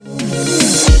Hey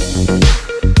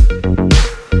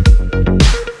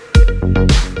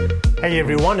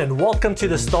everyone, and welcome to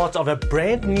the start of a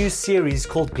brand new series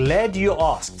called Glad You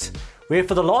Asked, where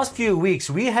for the last few weeks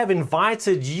we have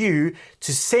invited you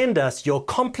to send us your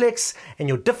complex and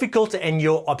your difficult and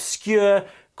your obscure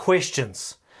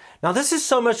questions. Now this is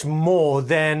so much more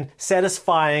than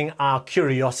satisfying our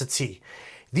curiosity.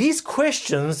 These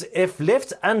questions, if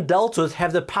left undealt with,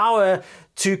 have the power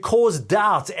to cause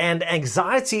doubt and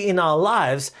anxiety in our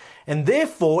lives. And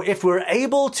therefore, if we're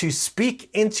able to speak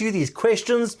into these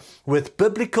questions with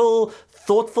biblical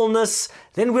thoughtfulness,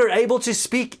 then we're able to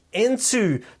speak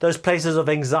into those places of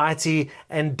anxiety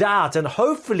and doubt, and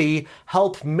hopefully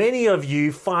help many of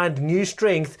you find new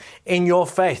strength in your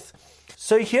faith.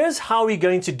 So here's how we're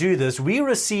going to do this. We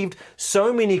received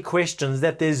so many questions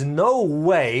that there's no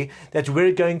way that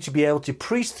we're going to be able to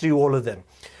preach through all of them.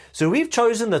 So we've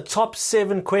chosen the top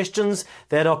 7 questions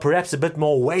that are perhaps a bit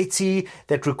more weighty,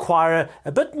 that require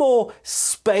a bit more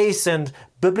space and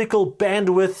biblical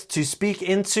bandwidth to speak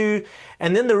into.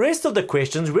 And then the rest of the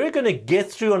questions we're going to get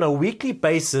through on a weekly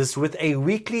basis with a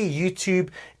weekly YouTube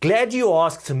Glad You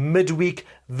Asked midweek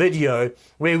video,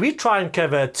 where we try and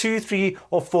cover 2, 3,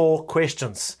 or 4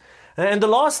 questions. And the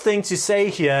last thing to say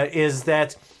here is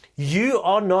that you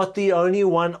are not the only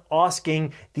one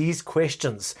asking these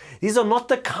questions. These are not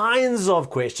the kinds of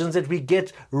questions that we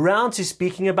get round to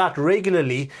speaking about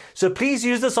regularly. So please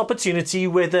use this opportunity,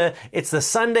 whether it's the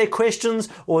Sunday questions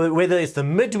or whether it's the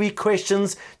midweek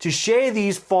questions, to share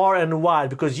these far and wide,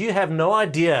 because you have no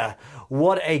idea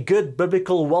what a good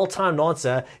biblical, well-timed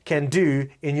answer can do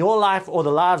in your life or the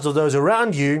lives of those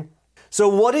around you. So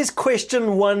what is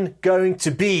question 1 going to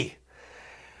be?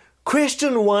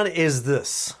 Question 1 is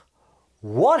this: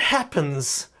 what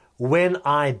happens when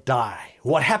I die?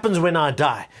 What happens when I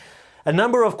die? A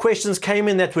number of questions came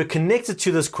in that were connected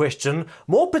to this question.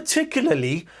 More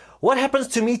particularly, what happens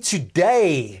to me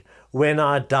today when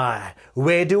I die?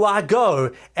 Where do I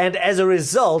go? And as a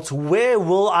result, where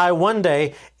will I one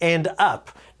day end up?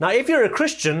 Now, if you're a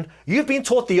Christian, you've been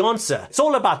taught the answer. It's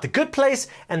all about the good place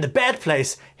and the bad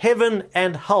place, heaven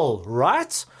and hell,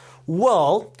 right?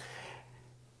 Well,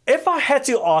 if I had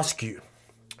to ask you,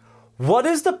 what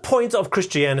is the point of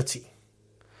Christianity?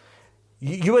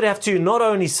 You would have to not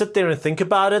only sit there and think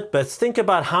about it, but think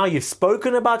about how you've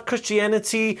spoken about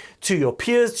Christianity to your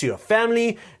peers, to your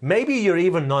family. Maybe you're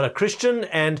even not a Christian,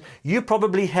 and you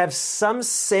probably have some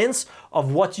sense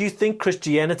of what you think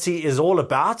Christianity is all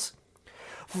about.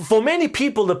 For many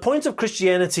people, the point of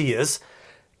Christianity is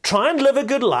try and live a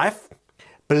good life,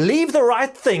 believe the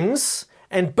right things,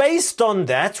 and based on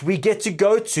that, we get to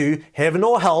go to heaven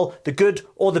or hell, the good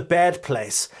or the bad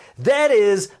place. That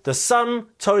is the sum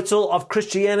total of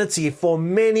Christianity for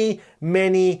many,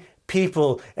 many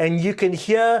people. And you can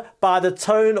hear by the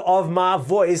tone of my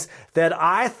voice that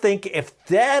I think if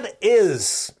that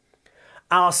is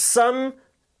our sum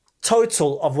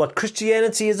total of what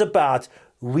Christianity is about,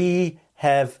 we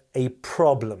have a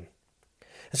problem.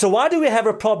 So why do we have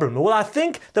a problem? Well, I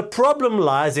think the problem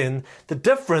lies in the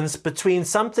difference between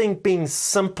something being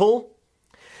simple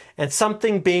and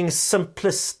something being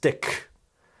simplistic.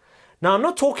 Now, I'm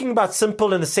not talking about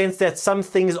simple in the sense that some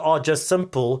things are just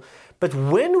simple, but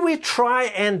when we try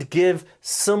and give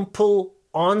simple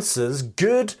answers,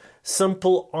 good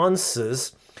simple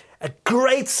answers, a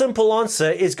great simple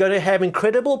answer is going to have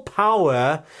incredible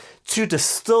power to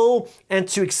distill and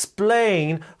to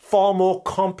explain far more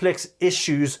complex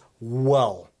issues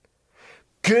well.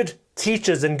 Good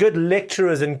teachers and good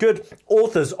lecturers and good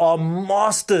authors are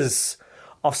masters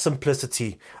of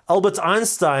simplicity. Albert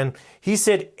Einstein, he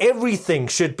said everything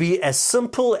should be as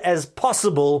simple as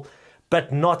possible,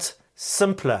 but not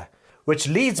simpler. Which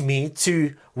leads me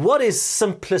to, what is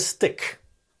simplistic?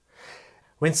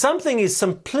 When something is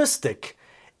simplistic,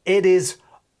 it is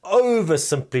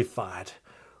oversimplified.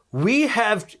 We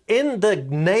have, in the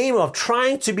name of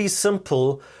trying to be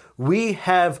simple, we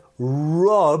have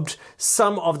robbed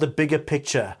some of the bigger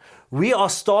picture. We are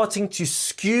starting to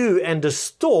skew and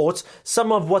distort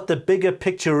some of what the bigger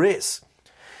picture is.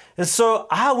 And so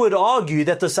I would argue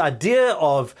that this idea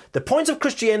of the point of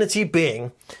Christianity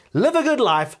being live a good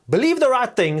life, believe the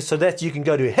right things so that you can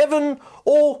go to heaven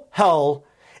or hell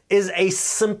is a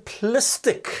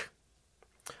simplistic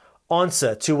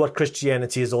answer to what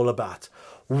Christianity is all about.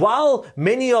 While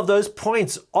many of those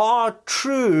points are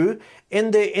true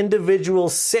in their individual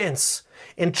sense,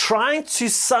 in trying to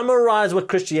summarize what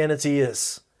Christianity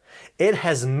is, it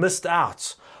has missed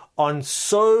out on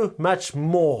so much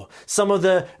more, some of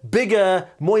the bigger,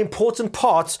 more important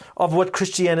parts of what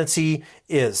Christianity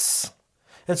is.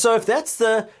 And so if that's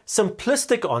the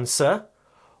simplistic answer,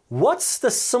 What's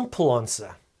the simple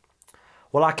answer?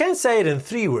 Well, I can say it in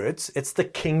 3 words. It's the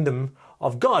kingdom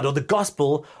of God, or the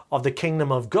gospel of the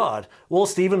kingdom of God. Well,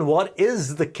 Stephen, what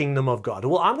is the kingdom of God?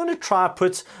 Well, I'm going to try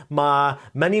put my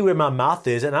money where my mouth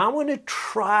is, and I'm going to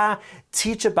try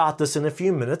teach about this in a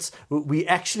few minutes. We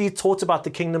actually taught about the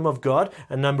kingdom of God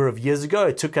a number of years ago.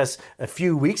 It took us a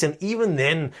few weeks, and even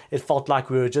then it felt like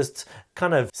we were just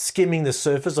kind of skimming the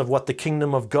surface of what the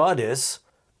kingdom of God is.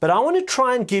 But I want to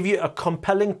try and give you a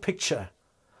compelling picture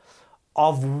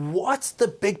of what the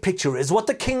big picture is, what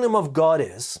the kingdom of God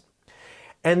is.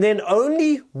 And then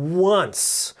only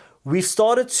once we've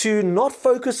started to not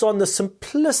focus on the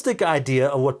simplistic idea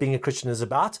of what being a Christian is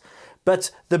about, but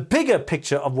the bigger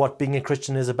picture of what being a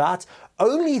Christian is about,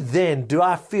 only then do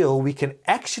I feel we can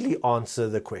actually answer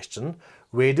the question,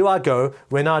 where do I go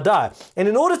when I die? And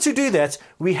in order to do that,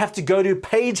 we have to go to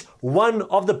page 1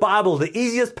 of the Bible, the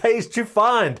easiest page to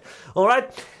find. All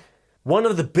right? One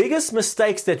of the biggest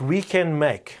mistakes that we can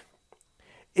make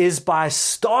is by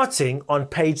starting on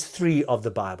page 3 of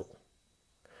the Bible.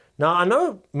 Now, I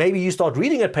know maybe you start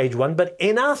reading at page 1, but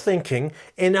in our thinking,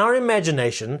 in our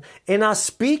imagination, in our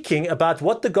speaking about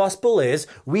what the gospel is,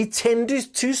 we tend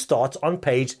to start on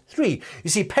page 3. You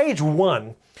see, page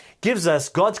 1 gives us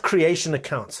God's creation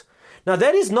account. Now,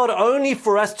 that is not only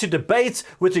for us to debate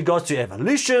with regards to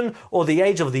evolution or the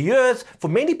age of the earth. For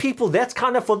many people, that's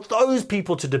kind of for those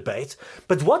people to debate.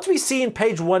 But what we see in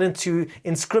page 1 and 2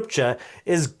 in Scripture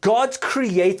is God's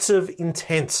creative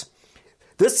intent.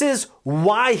 This is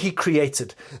why He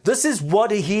created. This is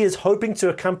what He is hoping to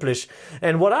accomplish.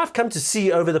 And what I've come to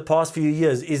see over the past few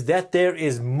years is that there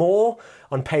is more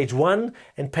on page 1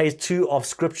 and page 2 of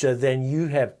Scripture than you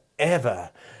have ever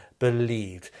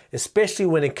believed, especially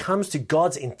when it comes to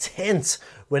God's intent,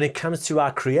 when it comes to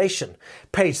our creation.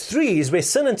 Page 3 is where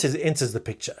sin enters the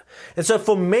picture. And so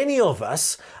for many of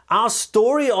us, our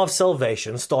story of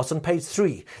salvation starts on page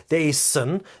 3. There is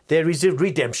sin, there is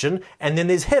redemption, and then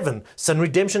there's heaven. Sin,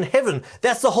 redemption, heaven.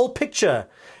 That's the whole picture.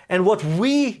 And what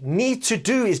we need to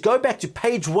do is go back to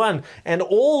page 1 and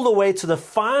all the way to the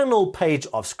final page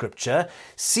of Scripture,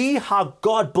 see how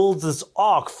God builds this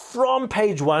arc from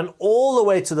page 1 all the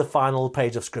way to the final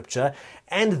page of Scripture.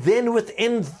 And then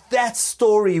within that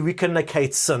story, we can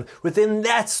locate sin. Within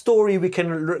that story, we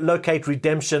can locate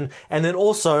redemption and then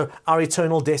also our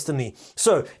eternal destiny.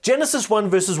 So Genesis 1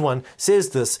 verses 1 says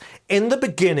this, "In the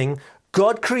beginning,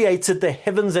 God created the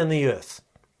heavens and the earth."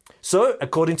 So,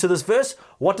 according to this verse,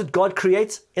 what did God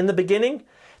create in the beginning?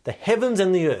 The heavens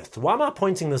and the earth. Why am I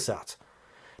pointing this out?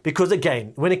 Because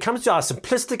again, when it comes to our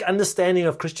simplistic understanding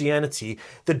of Christianity,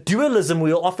 the dualism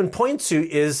we'll often point to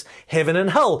is heaven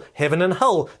and hell, heaven and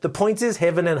hell. The point is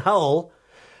heaven and hell.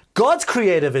 God's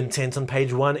creative intent on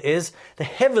page 1 is the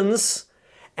heavens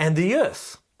and the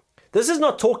earth. This is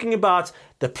not talking about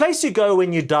the place you go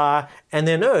when you die and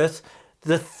then earth.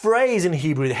 The phrase in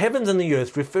Hebrew, the heavens and the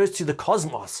earth, refers to the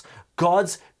cosmos,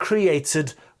 God's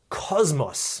created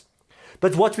cosmos.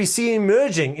 But what we see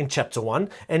emerging in chapter 1,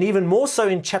 and even more so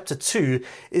in chapter 2,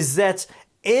 is that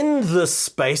in this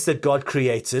space that God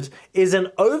created is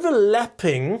an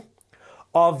overlapping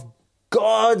of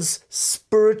God's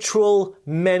spiritual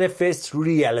manifest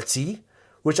reality,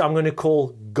 which I'm going to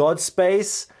call God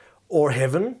space or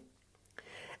heaven.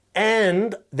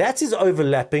 And that is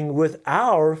overlapping with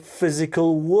our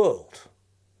physical world.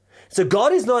 So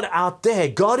God is not out there.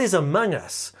 God is among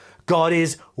us. God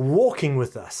is walking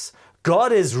with us.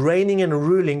 God is reigning and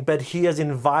ruling, but He has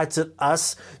invited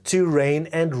us to reign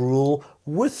and rule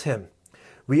with Him.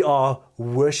 We are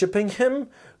worshiping Him.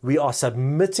 We are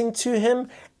submitting to Him,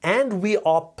 and we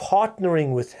are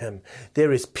partnering with Him.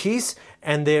 There is peace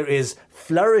and there is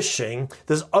flourishing,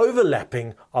 this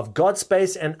overlapping of God's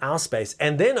space and our space.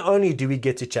 And then only do we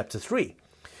get to chapter 3.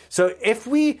 So if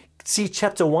we see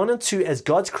chapter 1 and 2 as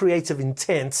God's creative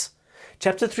intent,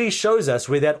 chapter 3 shows us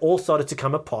where that all started to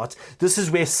come apart. This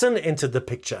is where sin entered the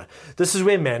picture. This is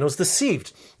where man was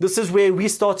deceived. This is where we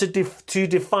started to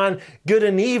define good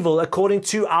and evil according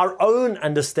to our own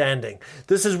understanding.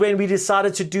 This is when we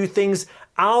decided to do things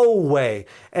our way.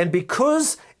 And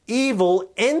because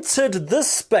evil entered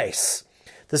this space,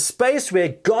 the space where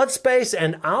God's space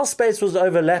and our space was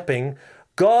overlapping,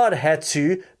 God had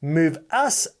to move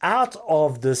us out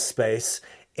of this space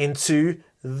into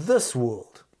this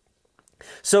world.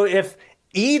 So if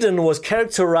Eden was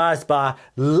characterized by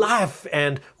life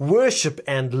and worship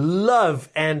and love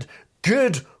and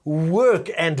good work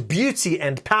and beauty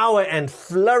and power and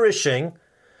flourishing,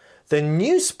 the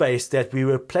new space that we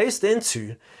were placed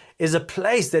into is a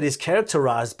place that is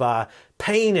characterized by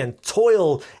pain and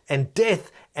toil and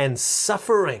death and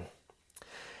suffering.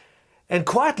 And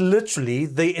quite literally,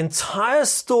 the entire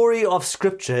story of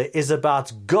Scripture is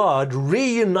about God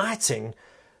reuniting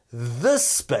this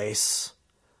space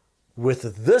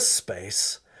with this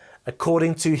space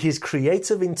according to his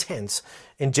creative intent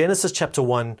in Genesis chapter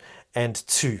 1 and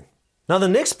 2. Now, the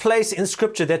next place in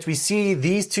Scripture that we see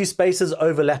these two spaces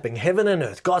overlapping, heaven and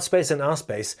earth, God's space and our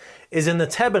space, is in the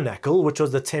tabernacle, which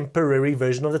was the temporary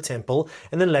version of the temple,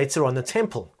 and then later on the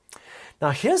temple. Now,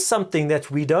 here's something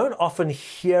that we don't often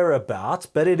hear about,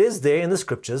 but it is there in the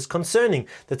Scriptures concerning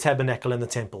the tabernacle and the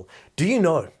temple. Do you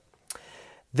know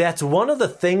that one of the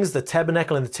things the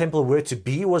tabernacle and the temple were to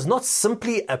be was not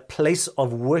simply a place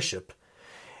of worship?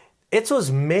 It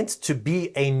was meant to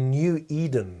be a new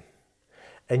Eden.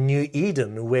 A new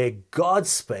Eden where God's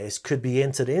space could be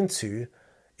entered into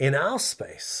in our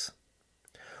space.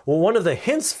 Well, one of the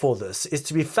hints for this is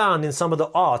to be found in some of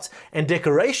the art and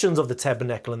decorations of the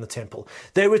tabernacle and the temple.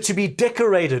 They were to be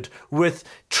decorated with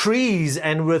trees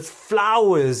and with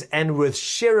flowers and with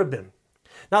cherubim.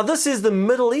 Now, this is the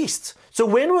Middle East. So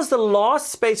when was the last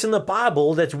space in the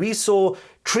Bible that we saw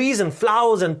trees and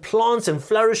flowers and plants and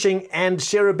flourishing and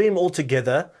cherubim all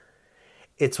together?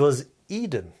 It was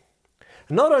Eden.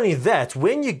 Not only that,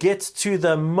 when you get to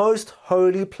the most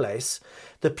holy place,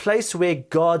 the place where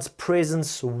God's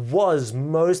presence was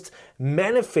most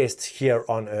manifest here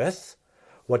on earth,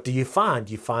 what do you find?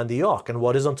 You find the ark. And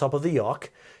what is on top of the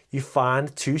ark? You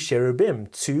find two cherubim,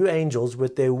 two angels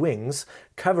with their wings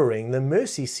covering the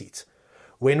mercy seat.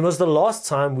 When was the last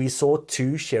time we saw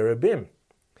two cherubim?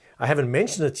 I haven't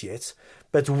mentioned it yet,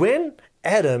 but when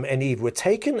Adam and Eve were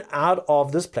taken out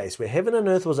of this place where heaven and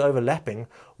earth was overlapping,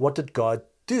 what did God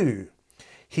do?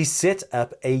 He set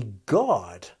up a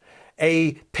guard,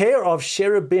 a pair of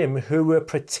cherubim who were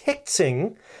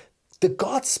protecting the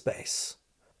God space.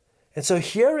 And so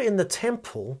here in the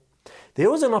temple,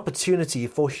 there was an opportunity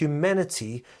for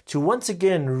humanity to once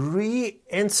again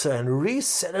re-enter and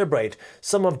re-celebrate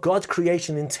some of God's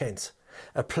creation intent.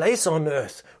 A place on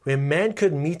earth where man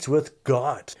could meet with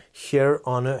God here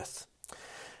on earth.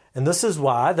 And this is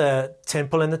why the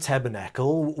temple and the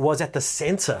tabernacle was at the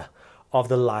center of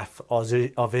the life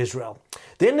of Israel.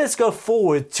 Then let's go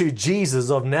forward to Jesus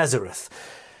of Nazareth.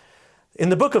 In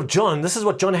the book of John, this is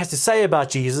what John has to say about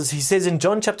Jesus. He says in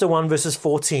John chapter 1 verses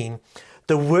 14,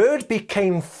 "The Word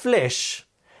became flesh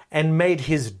and made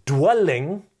his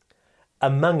dwelling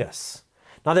among us."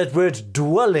 Now that word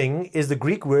dwelling is the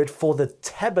Greek word for the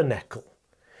tabernacle.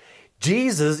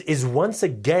 Jesus is once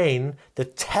again the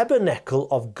tabernacle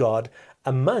of God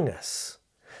among us.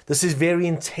 This is very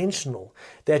intentional,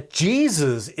 that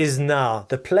Jesus is now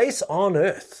the place on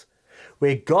earth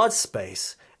where God's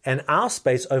space and our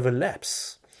space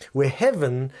overlaps, where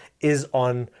heaven is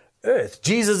on earth.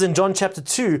 Jesus in John chapter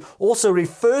 2 also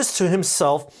refers to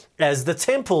himself as the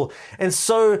temple. And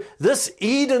so this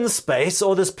Eden space,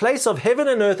 or this place of heaven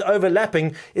and earth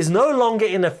overlapping, is no longer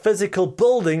in a physical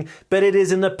building, but it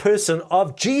is in the person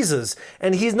of Jesus.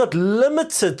 And he's not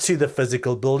limited to the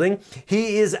physical building.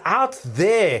 He is out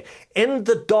there in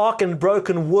the dark and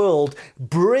broken world,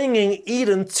 bringing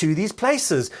Eden to these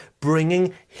places,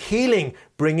 bringing healing,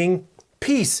 bringing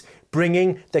peace,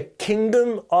 bringing the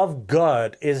kingdom of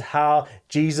God is how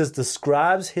Jesus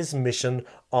describes his mission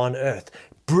on earth.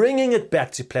 Bringing it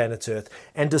back to planet Earth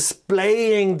and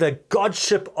displaying the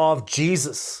Godship of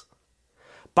Jesus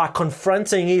by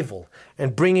confronting evil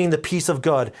and bringing the peace of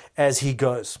God as he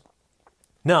goes.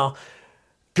 Now,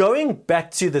 going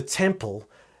back to the temple,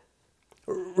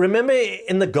 remember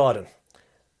in the garden,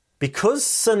 because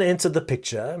sin entered the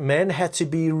picture, man had to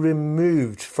be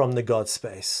removed from the God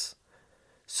space.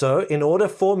 So in order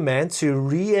for man to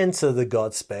re-enter the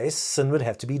God space, sin would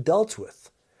have to be dealt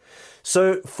with.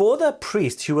 So for the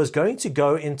priest who was going to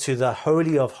go into the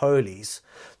Holy of Holies,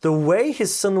 the way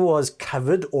his sin was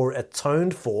covered or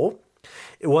atoned for,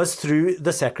 it was through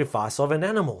the sacrifice of an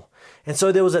animal. And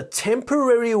so there was a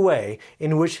temporary way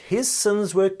in which his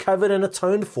sins were covered and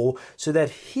atoned for so that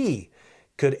he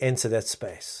could enter that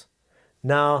space.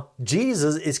 Now,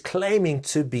 Jesus is claiming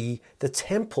to be the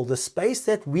temple, the space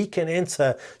that we can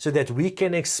enter so that we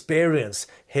can experience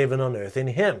heaven on earth in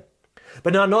him.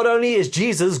 But now, not only is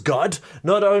Jesus God,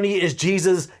 not only is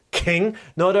Jesus King,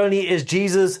 not only is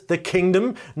Jesus the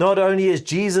kingdom, not only is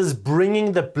Jesus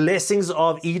bringing the blessings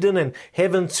of Eden and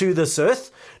heaven to this earth,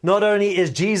 not only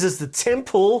is Jesus the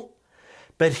temple,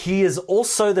 but he is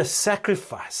also the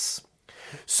sacrifice.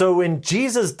 So when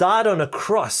Jesus died on a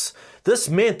cross, this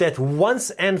meant that once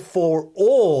and for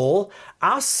all,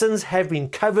 our sins have been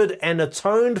covered and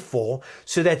atoned for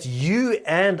so that you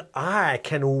and I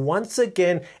can once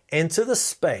again enter the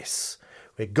space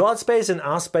where God's space and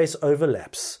our space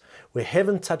overlaps, where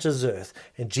heaven touches earth.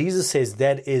 And Jesus says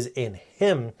that is in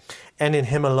Him and in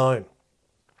Him alone.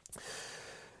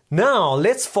 Now,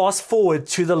 let's fast forward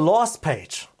to the last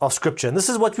page of Scripture. And this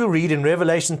is what we read in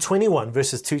Revelation 21,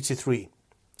 verses 2 to 3.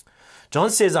 John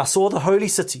says, I saw the holy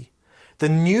city, the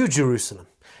new Jerusalem,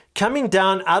 coming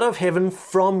down out of heaven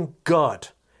from God.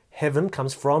 Heaven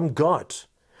comes from God.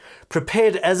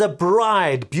 Prepared as a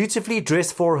bride, beautifully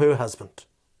dressed for her husband.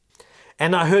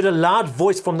 And I heard a loud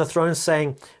voice from the throne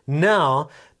saying, now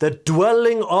the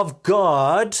dwelling of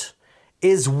God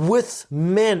is with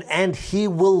men, and He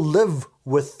will live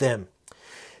with them.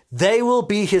 They will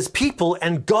be His people,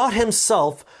 and God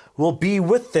Himself will be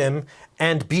with them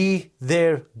and be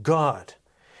their God.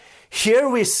 Here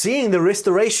we're seeing the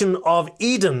restoration of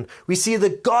Eden. We see the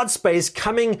God space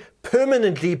coming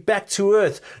permanently back to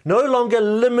earth, no longer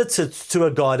limited to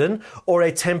a garden or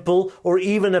a temple or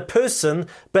even a person,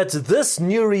 but this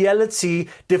new reality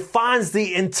defines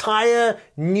the entire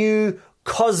new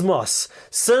cosmos.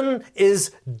 Sin is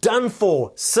done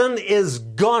for. Sin is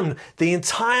gone. The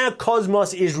entire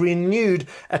cosmos is renewed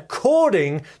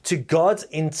according to God's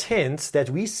intent that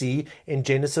we see in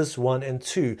Genesis 1 and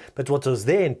 2. But what was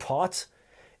there in part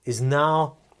is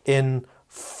now in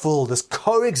full. This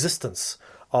coexistence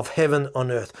of heaven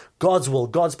on earth. God's will,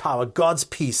 God's power, God's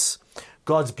peace,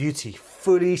 God's beauty,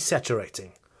 fully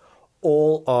saturating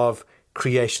all of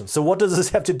creation. So what does this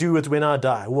have to do with when I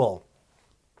die? Well,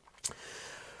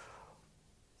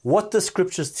 what the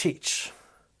Scriptures teach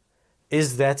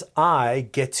is that I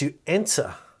get to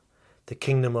enter the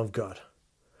kingdom of God.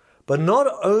 But not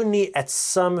only at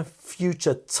some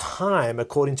future time,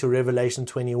 according to Revelation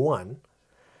 21,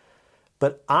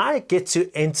 but I get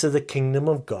to enter the kingdom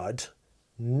of God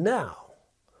now.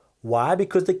 Why?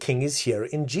 Because the King is here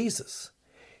in Jesus.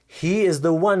 He is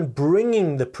the one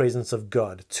bringing the presence of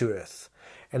God to earth.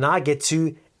 And I get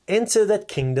to enter that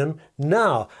kingdom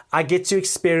now. I get to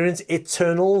experience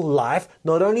eternal life,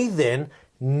 not only then,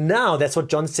 now. That's what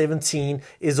John 17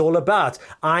 is all about.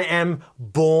 I am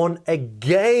born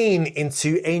again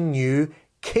into a new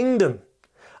kingdom.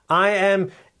 I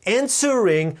am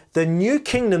entering the new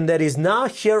kingdom that is now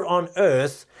here on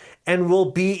earth and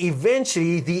will be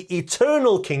eventually the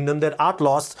eternal kingdom that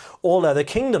outlasts all other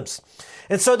kingdoms.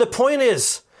 And so the point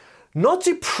is, not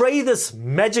to pray this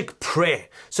magic prayer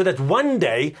so that one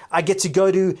day I get to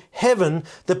go to heaven.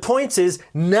 The point is,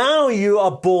 now you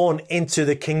are born into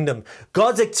the kingdom.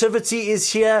 God's activity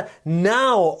is here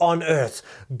now on earth.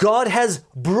 God has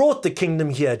brought the kingdom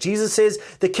here. Jesus says,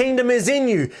 the kingdom is in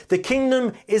you. The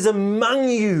kingdom is among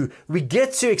you. We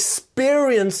get to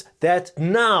experience that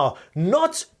now,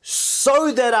 not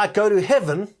so that I go to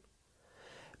heaven,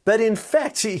 but in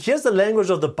fact, here's the language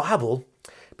of the Bible.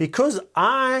 Because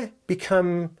I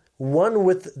become one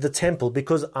with the temple,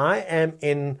 because I am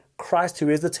in Christ who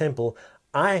is the temple,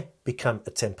 I become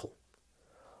a temple.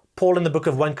 Paul in the book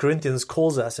of 1 Corinthians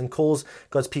calls us and calls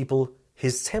God's people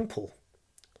His temple.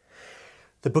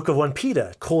 The book of 1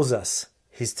 Peter calls us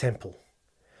His temple.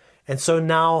 And so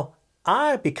now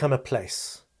I become a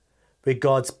place where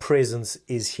God's presence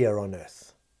is here on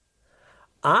earth.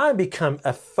 I become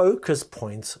a focus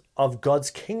point of God's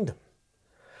kingdom.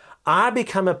 I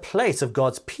become a place of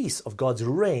God's peace, of God's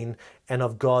reign, and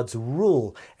of God's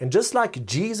rule. And just like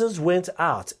Jesus went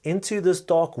out into this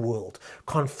dark world,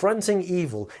 confronting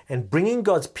evil and bringing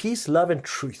God's peace, love, and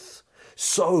truth,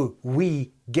 so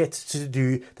we get to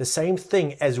do the same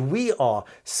thing as we are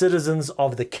citizens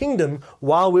of the kingdom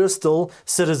while we're still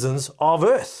citizens of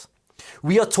earth.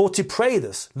 We are taught to pray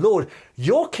this: Lord,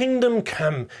 your kingdom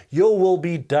come, your will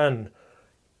be done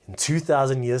in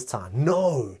 2,000 years' time.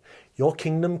 No. Your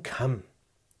kingdom come,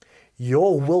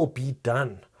 your will be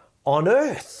done on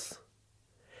earth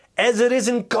as it is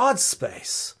in God's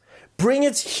space. Bring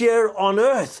it here on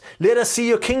earth. Let us see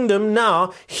your kingdom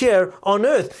now here on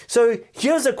earth. So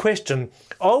here's a question.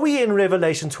 Are we in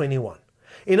Revelation 21?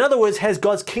 In other words, has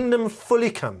God's kingdom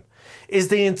fully come? Is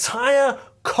the entire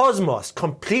cosmos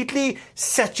completely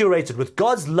saturated with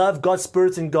God's love, God's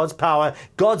spirit, and God's power,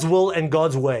 God's will, and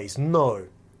God's ways? No.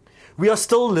 We are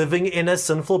still living in a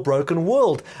sinful, broken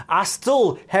world. I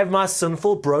still have my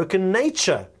sinful, broken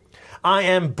nature. I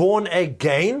am born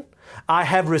again. I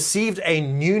have received a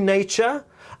new nature.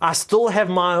 I still have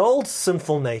my old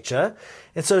sinful nature.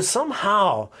 And so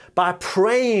somehow, by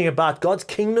praying about God's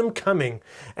kingdom coming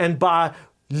and by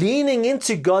leaning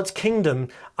into God's kingdom,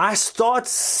 I start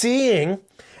seeing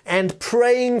and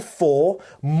praying for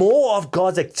more of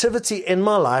God's activity in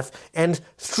my life and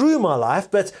through my life,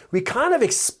 but we kind of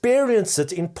experience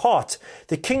it in part.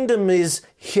 The kingdom is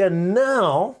here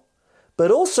now, but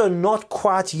also not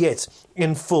quite yet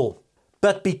in full.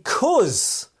 But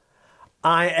because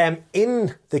I am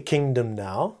in the kingdom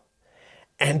now.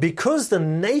 And because the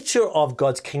nature of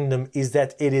God's kingdom is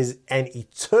that it is an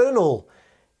eternal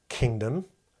kingdom,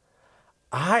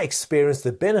 I experience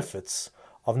the benefits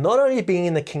of not only being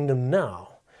in the kingdom now,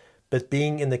 but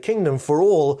being in the kingdom for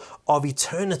all of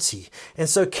eternity. And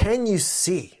so can you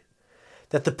see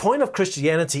that the point of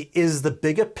Christianity is the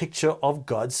bigger picture of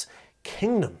God's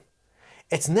kingdom?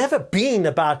 It's never been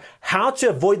about how to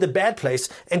avoid the bad place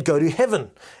and go to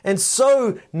heaven. And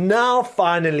so now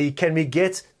finally can we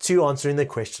get to answering the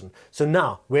question. So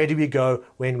now, where do we go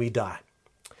when we die?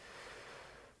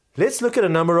 Let's look at a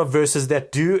number of verses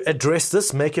that do address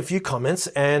this, make a few comments,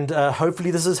 and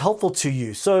hopefully this is helpful to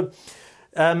you. So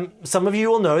some of you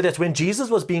will know that when Jesus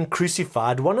was being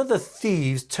crucified, one of the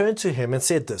thieves turned to him and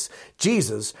said this,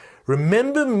 "Jesus,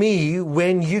 remember me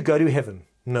when you go to heaven."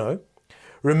 No.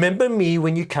 "Remember me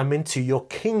when you come into your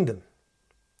kingdom."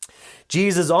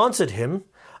 Jesus answered him,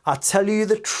 "I tell you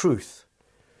the truth.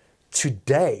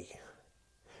 Today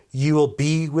you will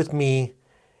be with me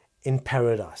in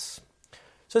paradise."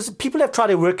 So people have tried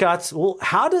to work out, well,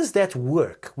 how does that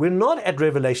work? We're not at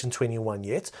Revelation 21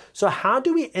 yet. So how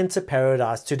do we enter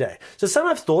paradise today? So some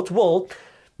have thought, well,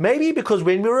 maybe because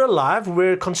when we're alive,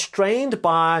 we're constrained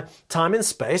by time and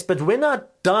space, but when I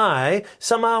die,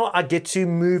 somehow I get to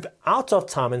move out of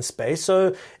time and space.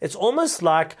 So it's almost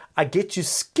like I get to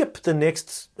skip the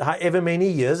next however many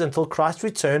years until Christ's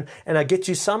return, and I get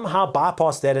to somehow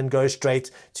bypass that and go straight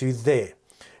to there.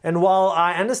 And while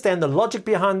I understand the logic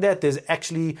behind that, there's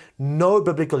actually no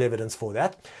biblical evidence for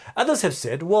that. Others have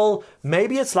said, well,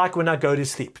 maybe it's like when I go to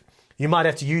sleep. You might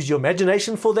have to use your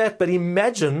imagination for that, but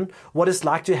imagine what it's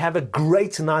like to have a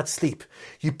great night's sleep.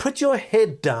 You put your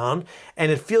head down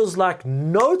and it feels like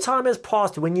no time has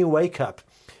passed when you wake up,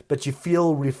 but you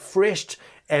feel refreshed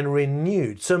and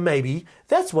renewed. So maybe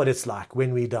that's what it's like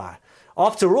when we die.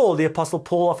 After all, the Apostle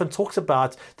Paul often talks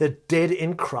about the dead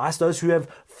in Christ, those who have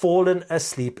fallen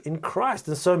asleep in Christ.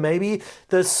 And so maybe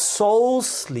the soul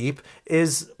sleep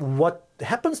is what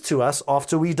happens to us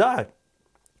after we die.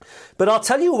 But I'll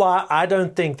tell you why I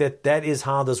don't think that that is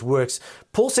how this works.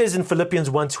 Paul says in Philippians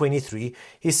 1:23,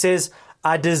 he says,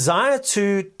 "I desire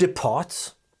to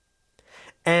depart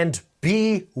and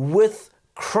be with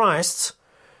Christ,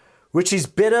 which is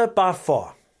better by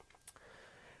far."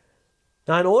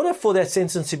 Now, in order for that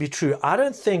sentence to be true, I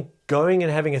don't think going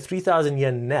and having a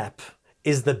 3,000-year nap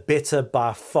is the better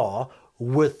by far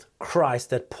with Christ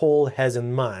that Paul has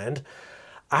in mind.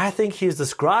 I think he is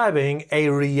describing a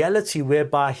reality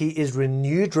whereby he is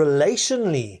renewed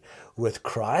relationally with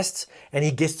Christ and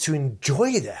he gets to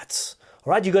enjoy that.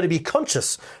 All right, you've got to be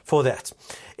conscious for that.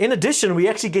 In addition, we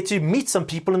actually get to meet some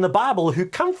people in the Bible who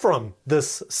come from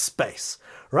this space.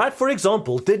 Right? For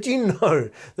example, did you know,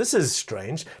 this is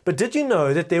strange, but did you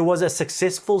know that there was a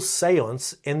successful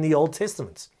seance in the Old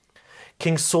Testament?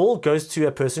 King Saul goes to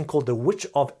a person called the Witch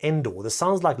of Endor. This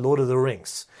sounds like Lord of the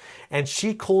Rings. And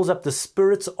she calls up the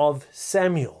spirits of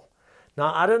Samuel.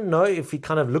 Now, I don't know if he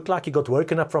kind of looked like he got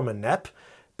woken up from a nap,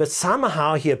 but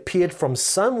somehow he appeared from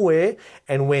somewhere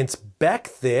and went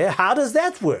back there. How does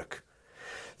that work?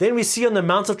 Then we see on the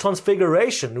Mount of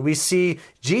Transfiguration, we see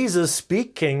Jesus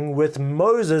speaking with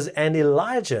Moses and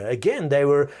Elijah. Again, they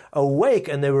were awake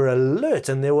and they were alert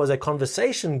and there was a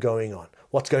conversation going on.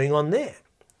 What's going on there?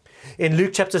 In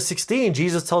Luke chapter 16,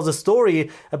 Jesus tells a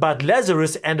story about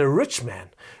Lazarus and a rich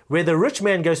man. Where the rich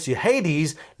man goes to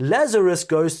Hades, Lazarus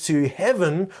goes to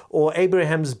heaven or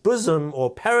Abraham's bosom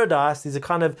or paradise. These are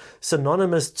kind of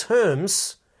synonymous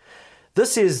terms.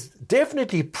 This is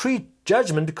definitely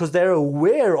pre-judgment because they're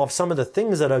aware of some of the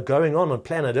things that are going on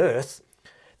planet Earth.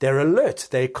 They're alert,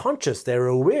 they're conscious, they're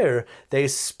aware, they're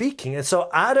speaking. And so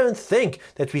I don't think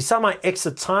that we somehow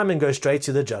exit time and go straight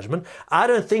to the judgment. I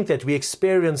don't think that we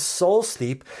experience soul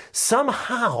sleep.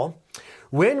 Somehow,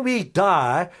 when we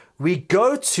die, we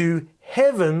go to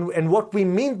heaven. And what we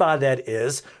mean by that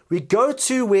is we go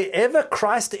to wherever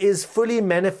Christ is fully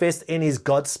manifest in his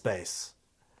God space.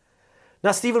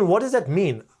 Now, Stephen, what does that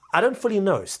mean? I don't fully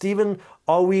know. Stephen,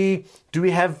 do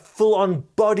we have full-on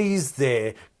bodies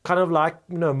there? Kind of like,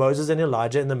 Moses and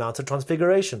Elijah in the Mount of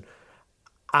Transfiguration.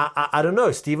 I don't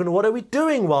know, Stephen, what are we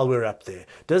doing while we're up there?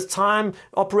 Does time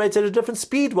operate at a different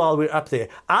speed while we're up there?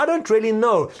 I don't really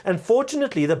know.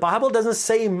 Unfortunately, the Bible doesn't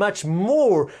say much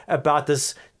more about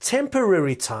this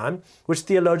temporary time, which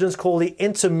theologians call the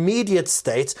intermediate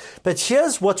state. But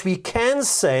here's what we can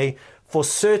say for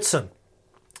certain.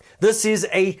 This is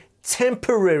a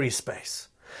temporary space.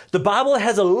 The Bible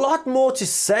has a lot more to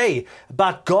say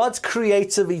about God's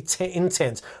creative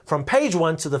intent from page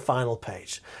 1 to the final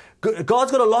page.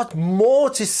 God's got a lot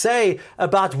more to say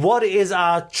about what is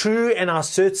our true and our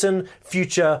certain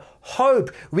future hope.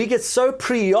 We get so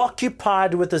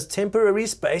preoccupied with this temporary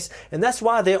space, and that's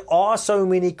why there are so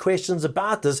many questions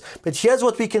about this. But here's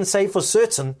what we can say for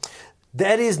certain: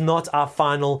 that is not our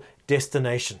final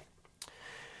destination.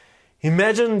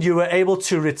 Imagine you were able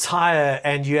to retire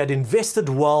and you had invested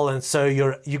well, and so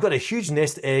you've got a huge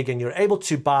nest egg and you're able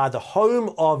to buy the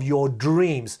home of your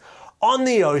dreams on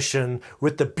the ocean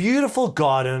with the beautiful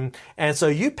garden. And so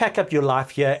you pack up your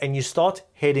life here and you start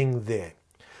heading there.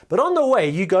 But on the way,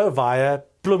 you go via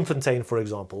Bloemfontein, for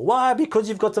example. Why? Because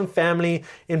you've got some family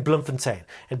in Bloemfontein.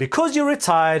 And because you're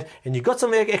retired and you've got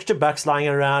some extra bucks lying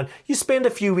around, you spend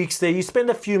a few weeks there, you spend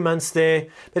a few months there.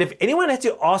 But if anyone had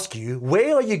to ask you,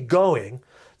 where are you going?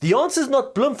 The answer is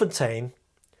not Bloemfontein.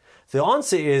 The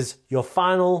answer is your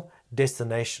final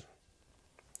destination.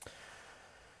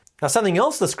 Now, something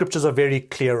else the scriptures are very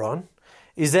clear on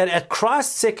is that at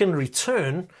Christ's second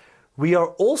return, we are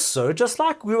also, just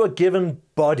like we were given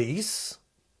bodies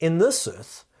in this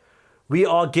earth, we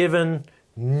are given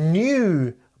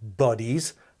new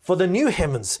bodies for the new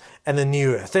heavens and the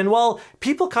new earth. And while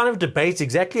people kind of debate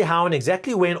exactly how and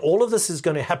exactly when all of this is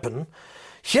going to happen,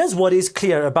 here's what is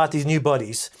clear about these new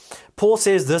bodies. Paul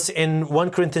says this in 1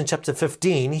 Corinthians chapter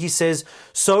 15. He says,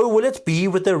 "So will it be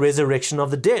with the resurrection of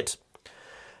the dead.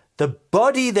 The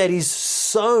body that is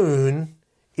sown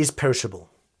is perishable.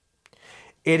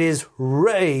 It is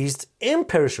raised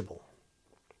imperishable.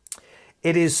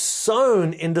 It is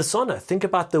sown in dishonor." Think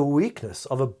about the weakness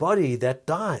of a body that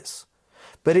dies.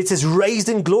 But it is raised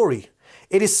in glory.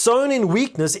 It is sown in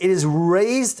weakness. It is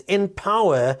raised in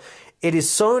power. It is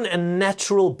sown a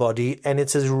natural body, and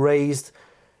it is raised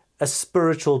a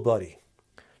spiritual body.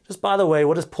 Just by the way,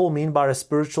 what does Paul mean by a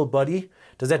spiritual body?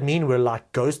 Does that mean we're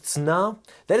like ghosts now?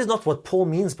 That is not what Paul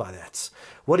means by that.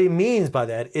 What he means by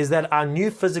that is that our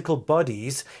new physical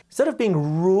bodies, instead of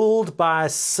being ruled by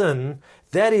sin,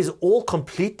 that is all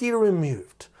completely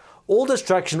removed. All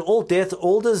destruction, all death,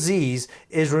 all disease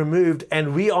is removed,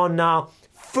 and we are now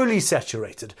fully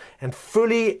saturated and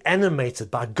fully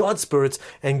animated by God's Spirit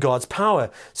and God's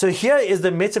power. So here is the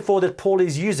metaphor that Paul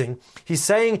is using. He's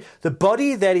saying the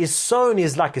body that is sown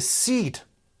is like a seed.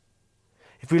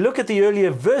 If we look at the earlier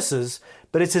verses,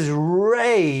 but it is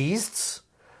raised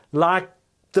like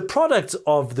the product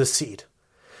of the seed.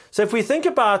 So if we think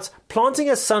about planting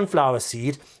a sunflower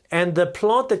seed and the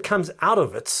plant that comes out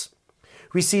of it,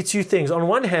 we see two things. On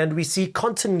one hand, we see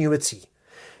continuity.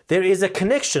 There is a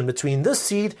connection between this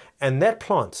seed and that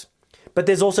plant, but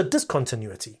there's also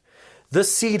discontinuity.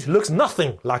 This seed looks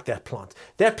nothing like that plant.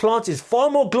 That plant is far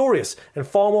more glorious and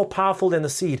far more powerful than the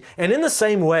seed. And in the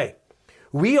same way,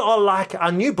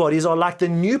 our new bodies are like the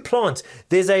new plant.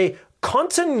 There's a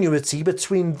continuity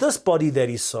between this body that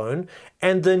is sown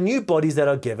and the new bodies that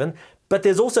are given, but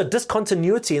there's also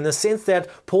discontinuity in the sense that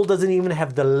Paul doesn't even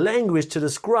have the language to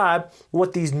describe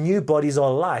what these new bodies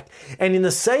are like. And in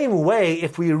the same way,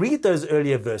 if we read those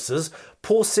earlier verses,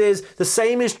 Paul says the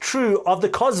same is true of the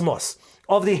cosmos,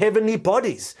 of the heavenly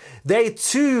bodies. They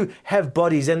too have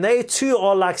bodies, and they too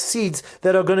are like seeds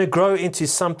that are going to grow into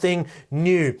something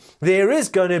new. There is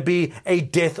going to be a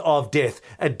death of death,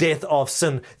 a death of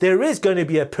sin. There is going to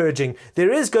be a purging.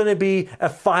 There is going to be a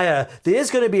fire. There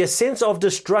is going to be a sense of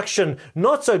destruction,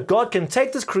 not so God can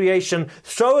take this creation,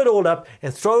 throw it all up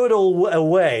and throw it all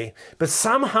away, but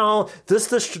somehow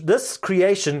this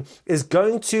creation is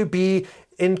going to be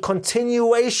in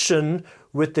continuation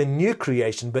with the new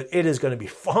creation, but it is going to be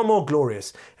far more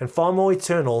glorious and far more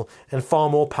eternal and far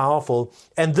more powerful.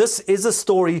 And this is a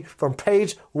story from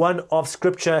page 1 of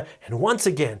Scripture. And once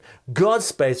again, God's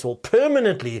space will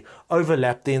permanently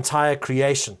overlap the entire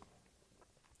creation.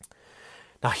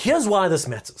 Now, here's why this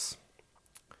matters.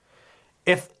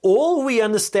 If all we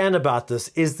understand about this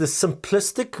is the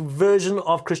simplistic version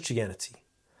of Christianity,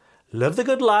 live the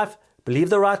good life, believe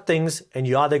the right things, and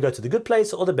you either go to the good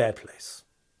place or the bad place.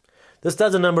 This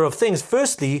does a number of things.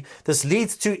 Firstly, this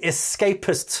leads to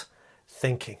escapist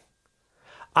thinking.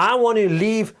 I want to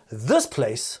leave this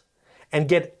place and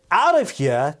get out of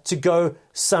here to go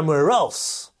somewhere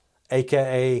else,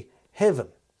 aka heaven.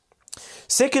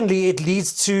 Secondly, it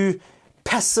leads to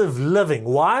passive living.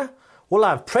 Why? Well,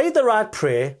 I've prayed the right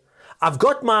prayer, I've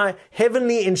got my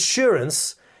heavenly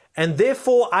insurance, and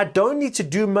therefore I don't need to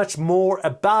do much more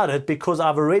about it because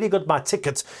I've already got my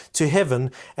ticket to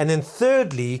heaven. And then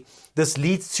thirdly, this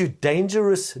leads to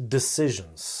dangerous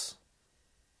decisions.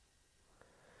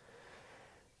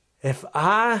 If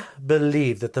I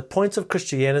believe that the point of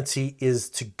Christianity is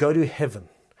to go to heaven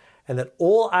and that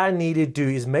all I need to do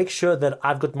is make sure that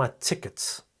I've got my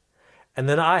tickets and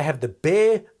then I have the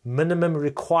bare minimum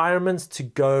requirements to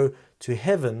go to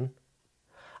heaven,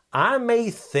 I may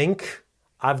think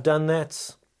I've done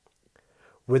that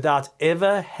without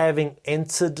ever having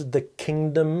entered the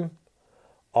kingdom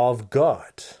of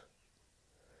God.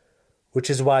 Which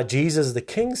is why Jesus the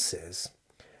King says,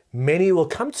 many will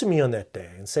come to me on that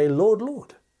day and say, Lord,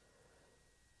 Lord.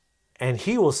 And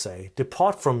he will say,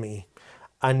 depart from me,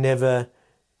 I never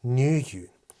knew you.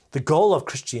 The goal of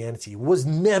Christianity was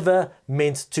never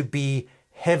meant to be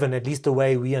heaven, at least the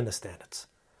way we understand it.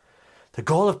 The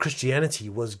goal of Christianity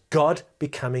was God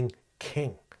becoming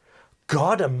king,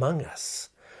 God among us,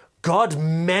 God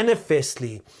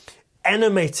manifestly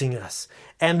animating us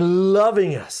and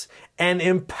loving us and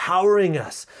empowering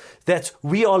us, that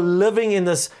we are living in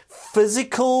this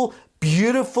physical,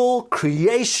 beautiful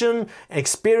creation,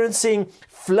 experiencing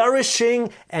flourishing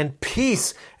and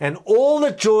peace and all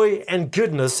the joy and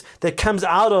goodness that comes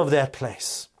out of that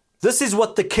place. This is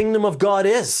what the kingdom of God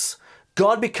is.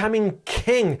 God becoming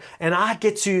king, and I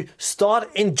get to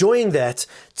start enjoying that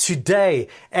today.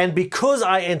 And because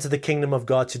I enter the kingdom of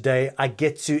God today, I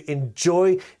get to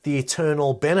enjoy the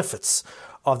eternal benefits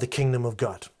of the kingdom of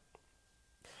God.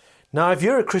 Now, if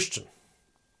you're a Christian,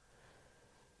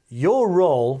 your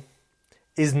role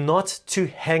is not to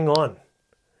hang on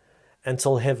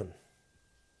until heaven.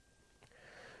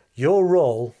 Your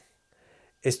role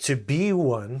is to be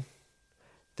one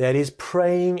that is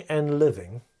praying and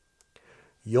living,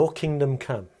 your kingdom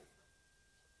come.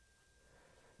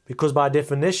 Because by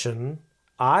definition,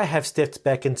 I have stepped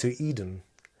back into Eden.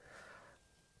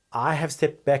 I have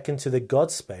stepped back into the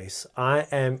God space. I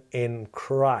am in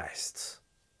Christ.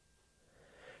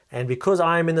 And because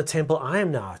I am in the temple, I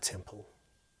am now a temple.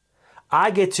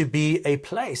 I get to be a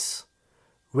place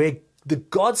where the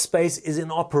God space is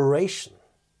in operation.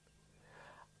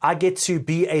 I get to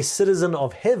be a citizen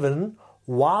of heaven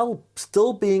while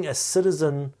still being a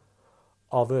citizen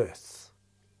of earth.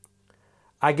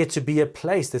 I get to be a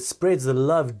place that spreads the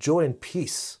love, joy, and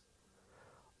peace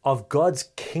of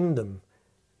God's kingdom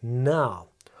now.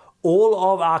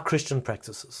 All of our Christian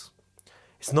practices.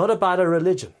 It's not about a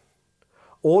religion.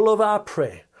 All of our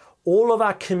prayer, all of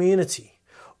our community,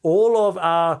 all of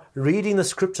our reading the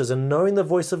scriptures and knowing the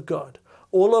voice of God,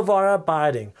 all of our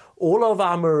abiding, all of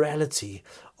our morality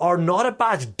are not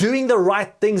about doing the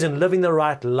right things and living the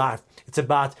right life. It's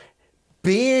about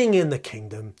being in the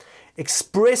kingdom,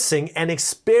 expressing and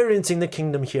experiencing the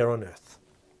kingdom here on earth.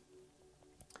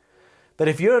 But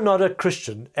if you're not a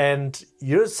Christian and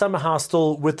you're somehow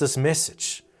still with this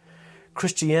message,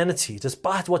 Christianity,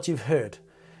 despite what you've heard,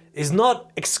 is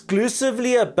not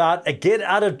exclusively about a get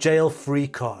out of jail free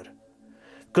card.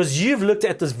 Because you've looked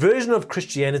at this version of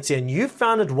Christianity and you've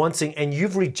found it wanting and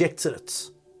you've rejected it.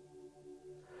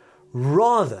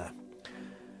 Rather,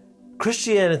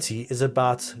 Christianity is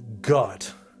about God,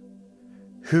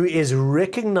 who is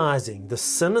recognizing the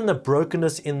sin and the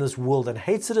brokenness in this world and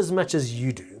hates it as much as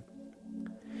you do.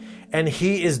 And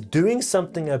he is doing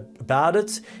something about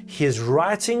it. He is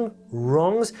righting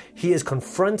wrongs. He is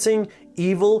confronting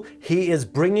evil. He is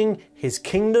bringing his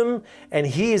kingdom, and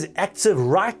he is active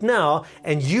right now.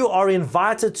 And you are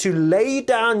invited to lay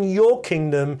down your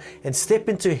kingdom and step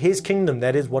into his kingdom.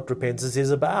 That is what repentance is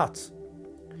about.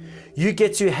 You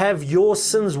get to have your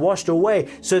sins washed away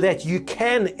so that you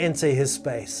can enter his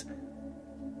space.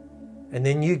 And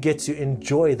then you get to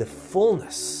enjoy the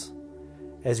fullness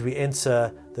as we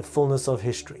enter the fullness of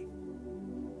history.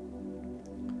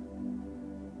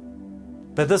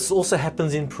 But this also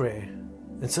happens in prayer.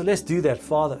 And so let's do that.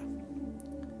 Father,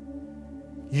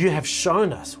 you have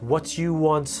shown us what you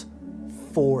want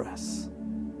for us.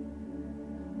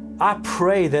 I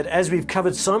pray that as we've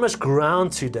covered so much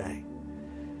ground today,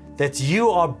 that you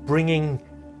are bringing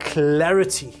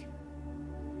clarity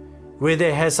where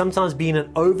there has sometimes been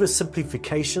an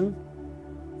oversimplification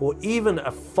or even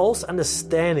a false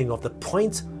understanding of the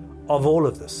point of all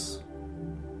of this.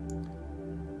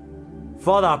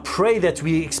 Father, I pray that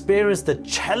we experience the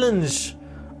challenge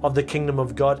of the kingdom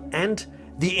of God and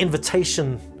the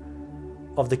invitation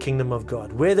of the kingdom of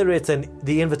God, whether it's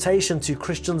the invitation to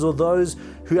Christians or those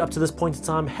who up to this point in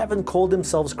time haven't called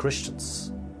themselves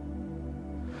Christians.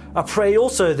 I pray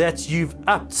also that you've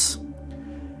upped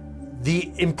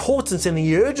the importance and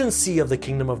the urgency of the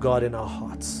kingdom of God in our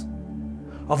hearts,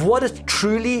 of what it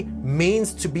truly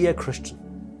means to be a Christian.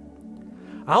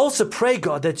 I also pray,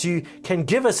 God, that you can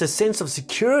give us a sense of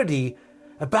security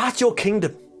about your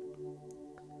kingdom,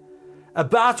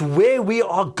 about where we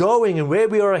are going and where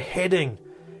we are heading,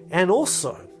 and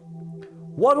also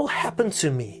what will happen to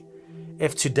me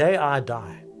if today I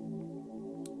die.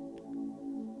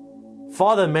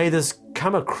 Father, may this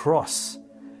come across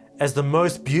as the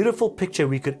most beautiful picture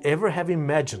we could ever have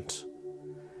imagined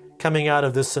coming out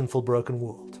of this sinful, broken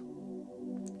world.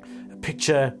 A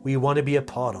picture we want to be a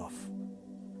part of,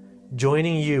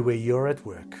 joining you where you're at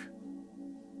work.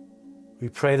 We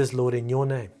pray this, Lord, in your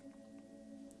name.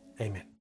 Amen.